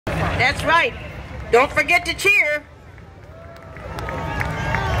That's right. Don't forget to cheer.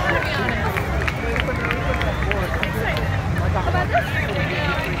 How about this?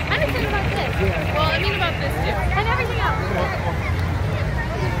 I'm excited about this. Well, I mean about this too. And everything else.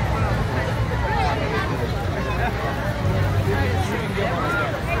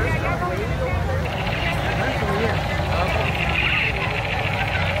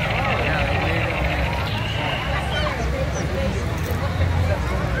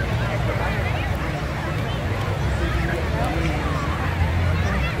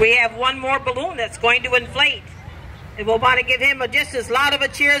 We have one more balloon that's going to inflate. And we'll want to give him just as loud of a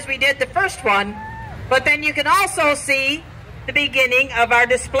cheer as we did the first one. But then you can also see the beginning of our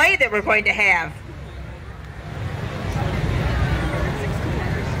display that we're going to have.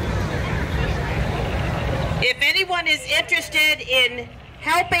 If anyone is interested in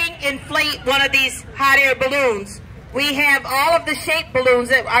helping inflate one of these hot air balloons, we have all of the shape balloons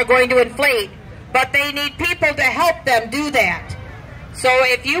that are going to inflate, but they need people to help them do that. So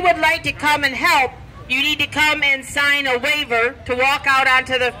if you would like to come and help, you need to come and sign a waiver to walk out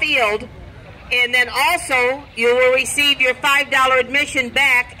onto the field, and then also you will receive your $5 admission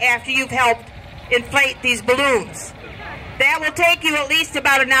back after you've helped inflate these balloons. That will take you at least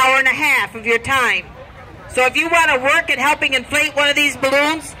about an hour and a half of your time. So if you want to work at helping inflate one of these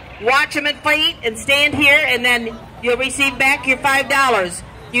balloons, watch them inflate and stand here, and then you'll receive back your $5.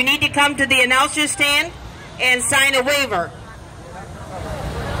 You need to come to the announcer stand and sign a waiver.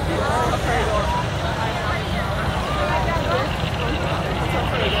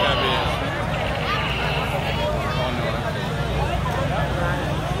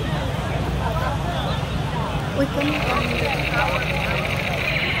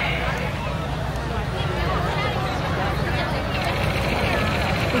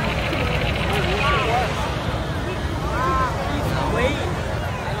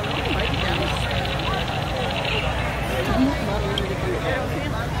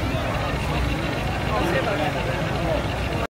 I'll see about that.